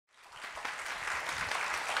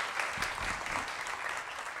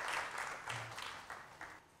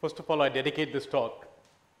First of all, I dedicate this talk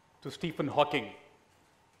to Stephen Hawking,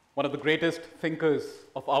 one of the greatest thinkers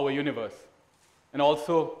of our universe, and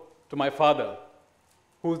also to my father,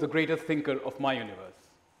 who is the greatest thinker of my universe,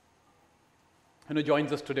 and who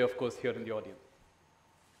joins us today, of course, here in the audience.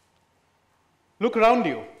 Look around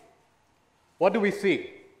you. What do we see?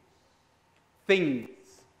 Things,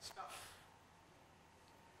 stuff.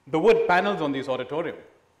 The wood panels on this auditorium.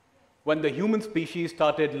 When the human species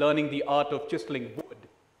started learning the art of chiseling wood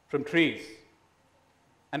from trees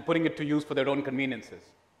and putting it to use for their own conveniences.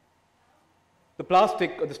 The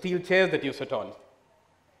plastic or the steel chairs that you sit on,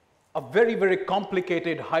 a very, very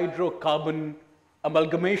complicated hydrocarbon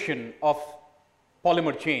amalgamation of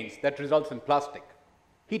polymer chains that results in plastic,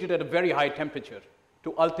 heated at a very high temperature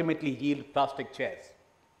to ultimately yield plastic chairs.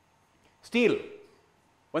 Steel,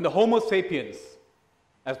 when the Homo sapiens,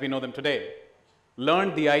 as we know them today,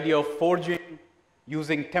 learned the idea of forging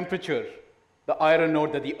using temperature, the iron ore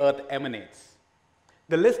that the earth emanates.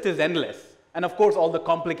 The list is endless. And of course, all the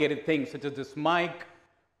complicated things such as this mic,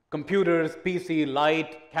 computers, PC,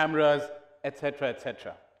 light, cameras, etc.,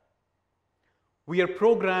 etc. We are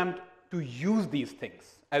programmed to use these things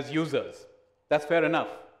as users. That's fair enough.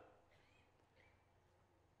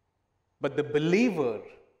 But the believer,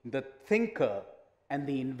 the thinker, and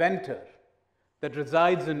the inventor that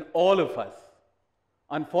resides in all of us,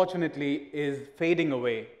 unfortunately, is fading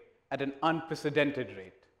away at an unprecedented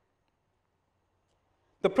rate.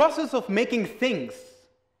 The process of making things,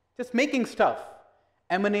 just making stuff,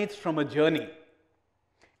 emanates from a journey.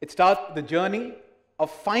 It starts with the journey of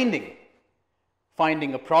finding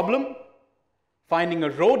a problem, finding a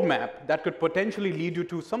roadmap that could potentially lead you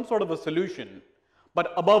to some sort of a solution,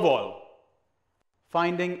 but above all,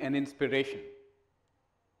 finding an inspiration.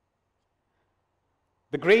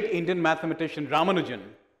 The great Indian mathematician Ramanujan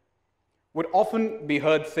would often be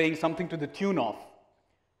heard saying something to the tune of,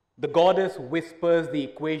 "The goddess whispers the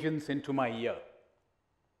equations into my ear."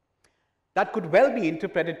 That could well be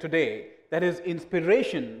interpreted today that his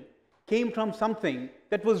inspiration came from something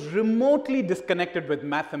that was remotely disconnected with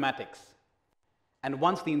mathematics. And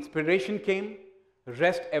once the inspiration came, the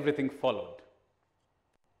rest everything followed.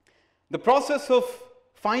 The process of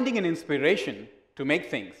finding an inspiration to make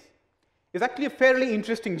things is actually a fairly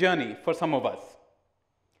interesting journey for some of us.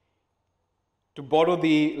 To borrow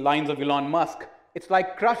the lines of Elon Musk, it's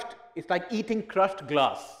like eating crushed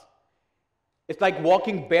glass. It's like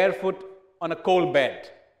walking barefoot on a cold bed.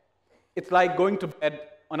 It's like going to bed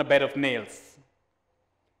on a bed of nails.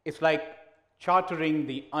 It's like chartering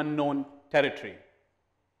the unknown territory.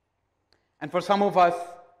 And for some of us,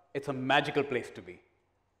 it's a magical place to be.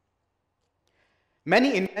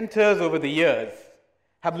 Many inventors over the years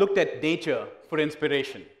have looked at nature for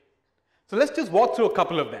inspiration. So let's just walk through a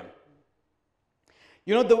couple of them.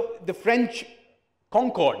 You know, the French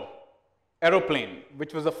Concorde aeroplane,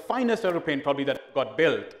 which was the finest aeroplane probably that got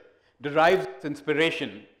built, derives its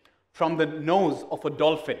inspiration from the nose of a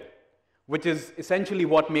dolphin, which is essentially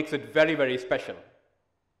what makes it very, very special.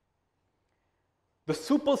 The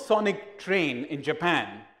supersonic train in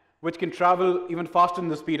Japan, which can travel even faster than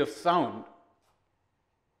the speed of sound,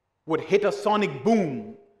 would hit a sonic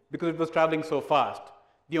boom because it was traveling so fast.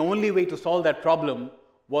 The only way to solve that problem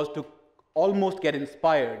was to almost get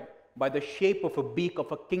inspired by the shape of a beak of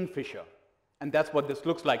a kingfisher. And that's what this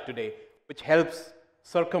looks like today, which helps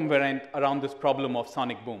circumvent around this problem of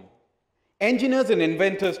sonic boom. Engineers and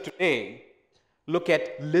inventors today look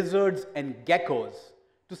at lizards and geckos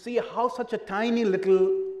to see how such a tiny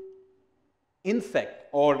little insect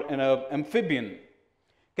or an amphibian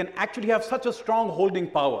can actually have such a strong holding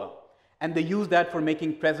power, and they use that for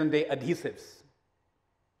making present-day adhesives.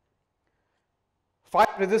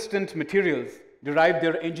 Fire-resistant materials derive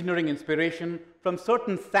their engineering inspiration from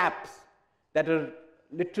certain saps that are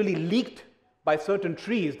literally leaked by certain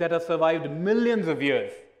trees that have survived millions of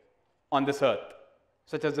years on this earth,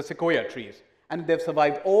 such as the sequoia trees, and they've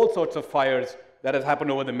survived all sorts of fires that have happened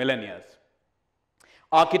over the millennia.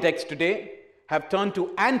 Architects today have turned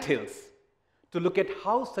to anthills to look at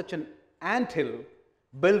how such an anthill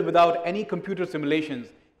built without any computer simulations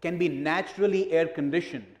can be naturally air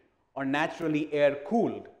conditioned or naturally air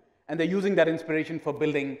cooled, and they're using that inspiration for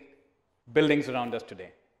building buildings around us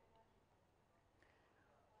today.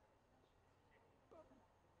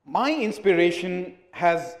 My inspiration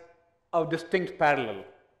has a distinct parallel.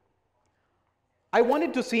 I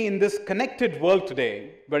wanted to see in this connected world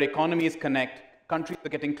today, where economies connect, countries are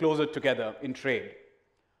getting closer together in trade,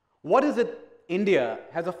 what is it India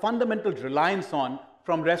has a fundamental reliance on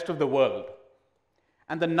from rest of the world?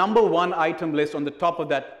 And the number one item list on the top of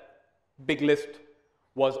that big list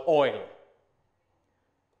was oil.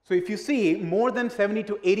 So if you see, more than 70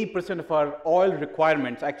 to 80% of our oil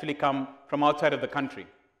requirements actually come from outside of the country.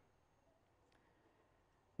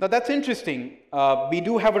 Now that's interesting. We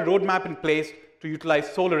do have a roadmap in place to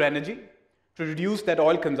utilize solar energy to reduce that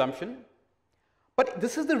oil consumption. But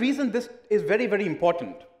this is the reason this is very, very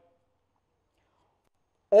important.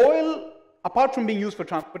 Oil, apart from being used for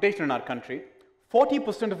transportation in our country,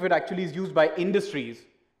 40% of it actually is used by industries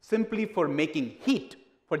simply for making heat,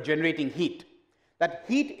 for generating heat. That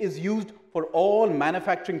heat is used for all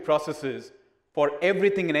manufacturing processes for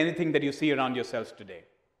everything and anything that you see around yourselves today.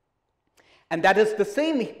 And that is the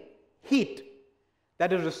same heat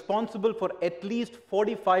that is responsible for at least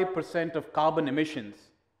 45% of carbon emissions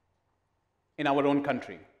in our own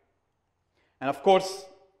country. And of course,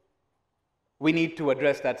 we need to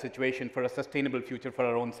address that situation for a sustainable future for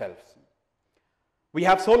our own selves. We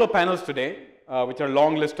have solar panels today, which are a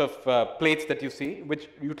long list of plates that you see, which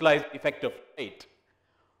utilize the effect of light.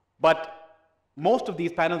 But most of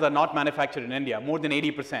these panels are not manufactured in India, more than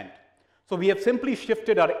 80%. So we have simply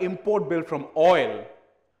shifted our import bill from oil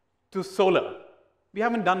to solar. We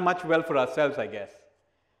haven't done much well for ourselves, I guess.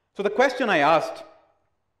 So the question I asked,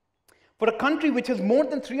 for a country which has more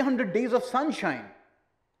than 300 days of sunshine,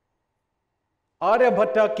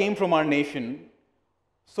 Aryabhatta came from our nation,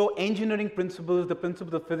 so engineering principles, the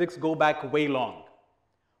principles of physics go back way long.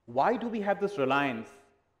 Why do we have this reliance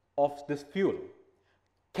of this fuel?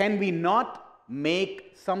 Can we not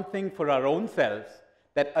make something for our own selves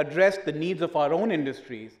that address the needs of our own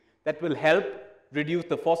industries that will help reduce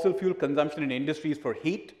the fossil fuel consumption in industries for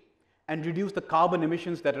heat and reduce the carbon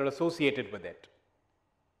emissions that are associated with it?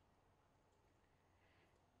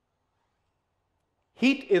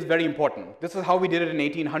 Heat is very important. This is how we did it in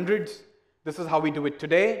 1800s. This is how we do it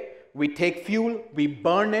today. We take fuel, we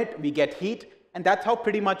burn it, we get heat, and that's how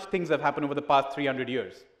pretty much things have happened over the past 300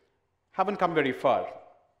 years. Haven't come very far.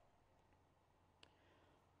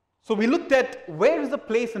 So we looked at where is the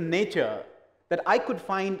place in nature that I could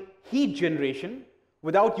find heat generation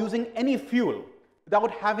without using any fuel,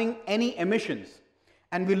 without having any emissions.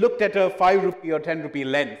 And we looked at a 5 rupee or 10 rupee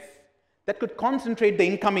lens that could concentrate the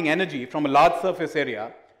incoming energy from a large surface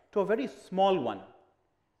area to a very small one,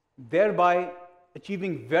 thereby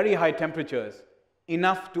achieving very high temperatures,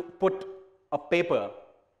 enough to put a paper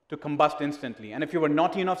to combust instantly. And if you were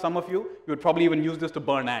naughty enough, some of you would probably even use this to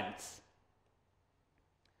burn ants.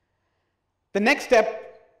 The next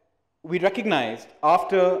step, we recognized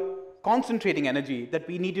after concentrating energy that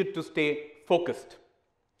we needed to stay focused.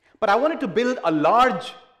 But I wanted to build a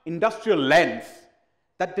large industrial lens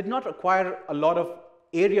that did not require a lot of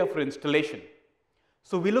area for installation.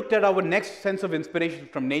 So we looked at our next sense of inspiration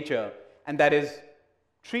from nature, and that is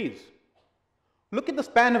trees. Look at the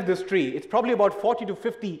span of this tree. It's probably about 40 to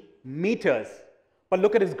 50 meters, but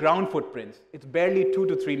look at its ground footprints. It's barely 2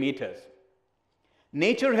 to 3 meters.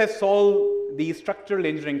 Nature has solved these structural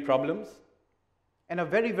engineering problems in a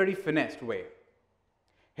very, very finessed way.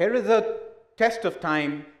 Here is a test of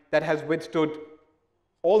time that has withstood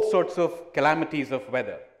all sorts of calamities of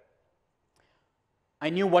weather. I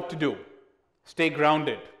knew what to do. Stay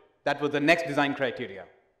grounded. That was the next design criteria.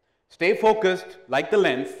 Stay focused like the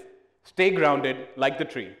lens, stay grounded like the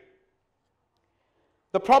tree.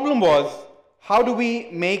 The problem was, how do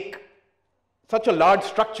we make such a large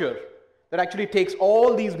structure that actually takes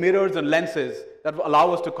all these mirrors and lenses that will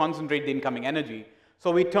allow us to concentrate the incoming energy?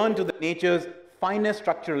 So we turned to nature's finest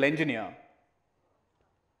structural engineer.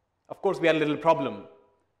 Of course, we had a little problem.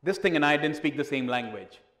 This thing and I didn't speak the same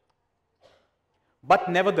language. But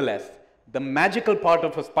nevertheless, the magical part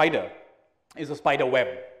of a spider is a spider web.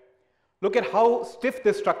 Look at how stiff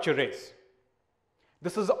this structure is.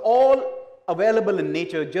 This is all available in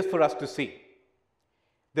nature just for us to see.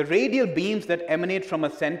 The radial beams that emanate from a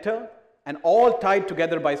center and all tied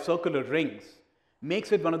together by circular rings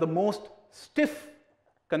makes it one of the most stiff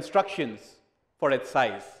constructions for its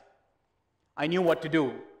size. I knew what to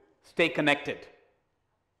do. Stay connected.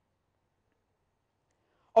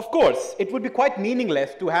 Of course, it would be quite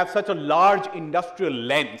meaningless to have such a large industrial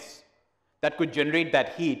lens that could generate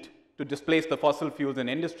that heat to displace the fossil fuels in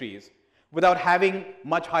industries without having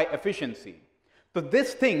much high efficiency. So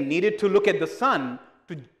this thing needed to look at the sun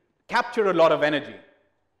to capture a lot of energy.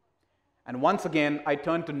 And once again, I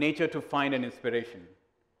turned to nature to find an inspiration.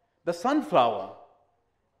 The sunflower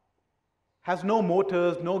has no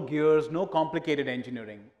motors, no gears, no complicated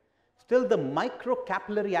engineering. Still, the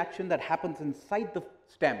microcapillary action that happens inside the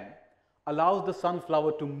stem allows the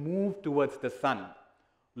sunflower to move towards the sun.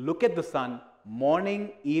 Look at the sun,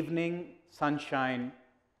 morning, evening, sunshine,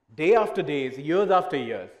 day after days, years after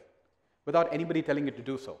years, without anybody telling it to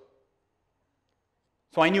do so.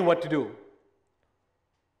 So I knew what to do.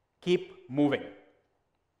 keep moving.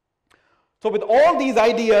 So with all these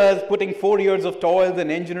ideas, putting 4 years of toils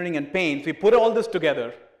and engineering and pains, we put all this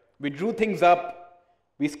together, we drew things up,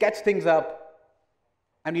 we sketched things up,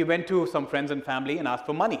 and we went to some friends and family and asked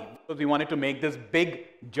for money because we wanted to make this big,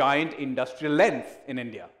 giant industrial lens in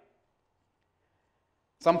India.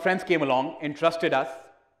 Some friends came along, entrusted us,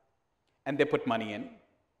 and they put money in.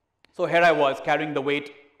 So here I was carrying the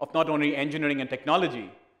weight of not only engineering and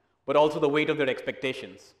technology, but also the weight of their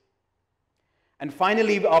expectations. And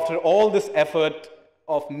finally, after all this effort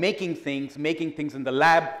of making things in the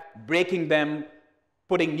lab, breaking them,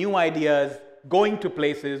 putting new ideas, going to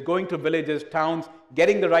places, going to villages, towns,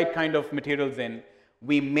 getting the right kind of materials in,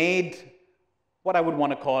 we made what I would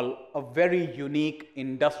want to call a very unique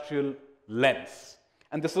industrial lens.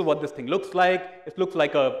 And this is what this thing looks like. It looks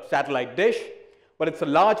like a satellite dish, but it's a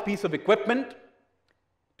large piece of equipment.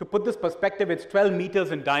 To put this perspective, it's 12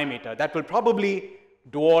 meters in diameter. That will probably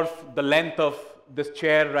dwarf the length of this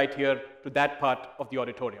chair right here to that part of the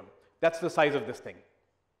auditorium. That's the size of this thing.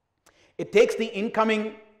 It takes the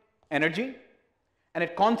incoming energy and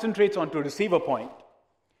it concentrates onto a receiver point.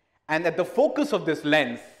 And at the focus of this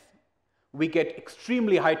lens, we get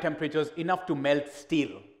extremely high temperatures, enough to melt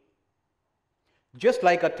steel, just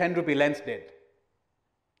like a 10 rupee lens did.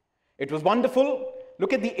 It was wonderful.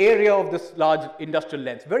 Look at the area of this large industrial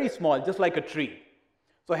lens, very small, just like a tree.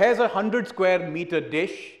 So here's a 100 square meter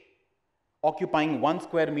dish occupying 1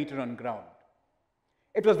 square meter on ground.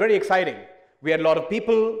 It was very exciting. We had a lot of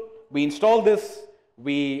people. We installed this.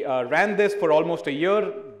 We ran this for almost a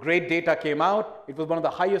year. Great data came out. It was one of the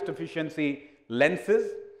highest efficiency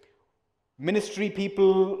lenses. Ministry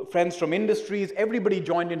people, friends from industries, everybody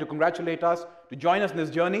joined in to congratulate us, to join us in this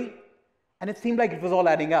journey. And it seemed like it was all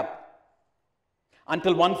adding up.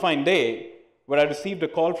 Until one fine day, where I received a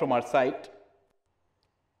call from our site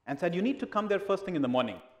and said, you need to come there first thing in the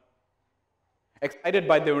morning. Excited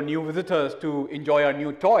by there were new visitors to enjoy our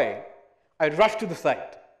new toy, I rushed to the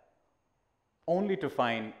site, only to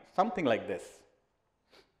find something like this.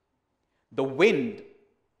 The wind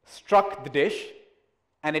struck the dish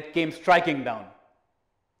and it came striking down.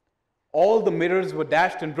 All the mirrors were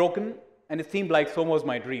dashed and broken, and it seemed like so was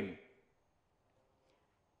my dream.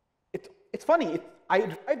 It's funny, I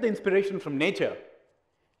derived the inspiration from nature,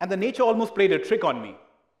 and the nature almost played a trick on me.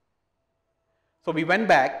 So we went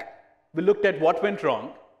back, we looked at what went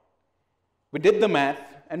wrong, we did the math,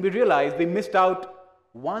 and we realized we missed out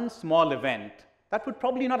one small event that would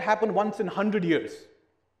probably not happen once in 100 years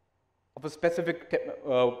of a specific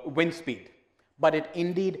wind speed, but it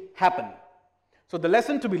indeed happened. So the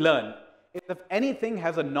lesson to be learned is if anything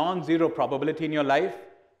has a non-zero probability in your life,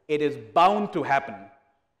 it is bound to happen,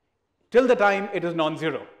 till the time it is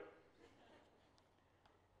non-zero.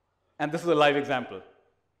 And this is a live example.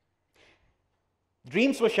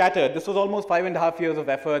 Dreams were shattered. This was almost 5.5 years of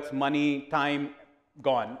efforts, money, time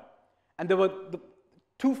gone. And there were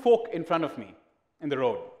two folk in front of me in the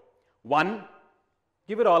road. One,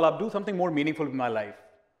 give it all up, do something more meaningful with my life,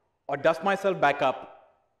 or dust myself back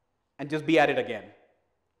up and just be at it again.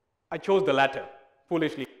 I chose the latter,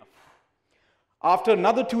 foolishly enough. After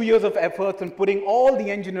another 2 years of efforts and putting all the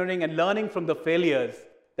engineering and learning from the failures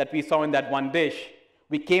that we saw in that one dish,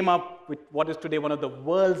 we came up with what is today one of the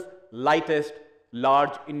world's lightest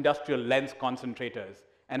large industrial lens concentrators.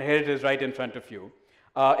 And here it is right in front of you.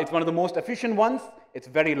 It's one of the most efficient ones. It's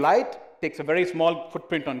very light, takes a very small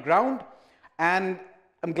footprint on ground. And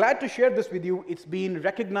I'm glad to share this with you. It's been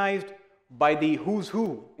recognized by the who's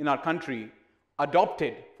who in our country,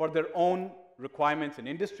 adopted for their own requirements in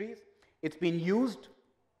industries. It's been used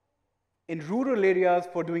in rural areas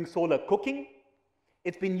for doing solar cooking.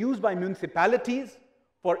 It's been used by municipalities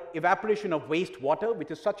for evaporation of wastewater,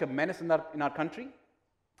 which is such a menace in our country.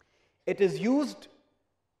 It is used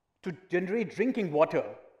to generate drinking water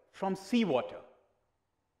from seawater,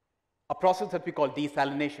 a process that we call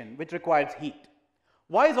desalination, which requires heat.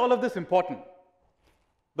 Why is all of this important?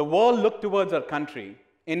 The world looked towards our country,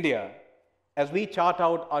 India, as we chart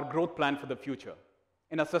out our growth plan for the future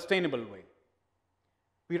in a sustainable way.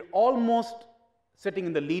 We're almost sitting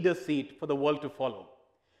in the leader's seat for the world to follow.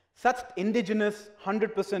 Such indigenous,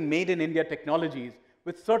 100% made in India technologies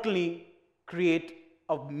would certainly create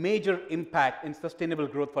a major impact in sustainable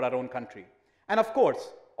growth for our own country. And of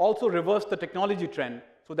course, also reverse the technology trend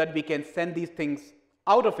so that we can send these things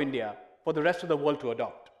out of India for the rest of the world to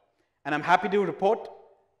adopt. And I'm happy to report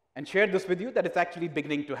and share this with you that it's actually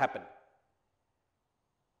beginning to happen.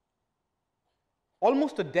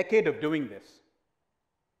 Almost a decade of doing this.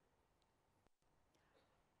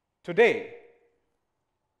 Today,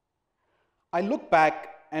 I look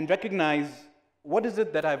back and recognize what is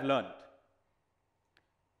it that I've learned.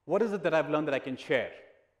 What is it that I've learned that I can share?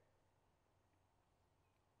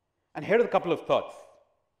 And here are a couple of thoughts.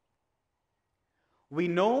 We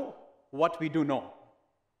know what we do know,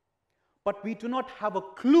 but we do not have a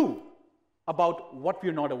clue about what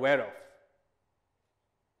we're not aware of.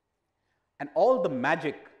 And all the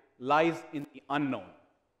magic lies in the unknown.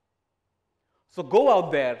 So go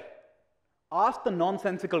out there, ask the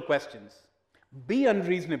nonsensical questions, be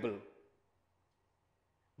unreasonable,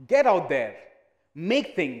 get out there,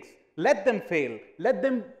 make things, let them fail, let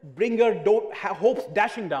them bring your hopes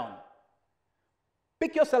dashing down.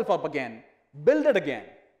 Pick yourself up again, build it again.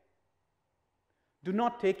 Do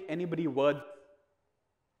not take anybody's word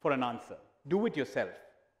for an answer. Do it yourself.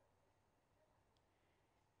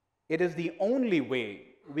 It is the only way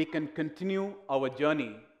we can continue our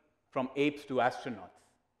journey from apes to astronauts.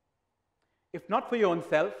 If not for your own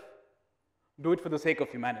self, do it for the sake of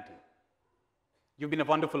humanity. You've been a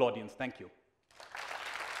wonderful audience. Thank you.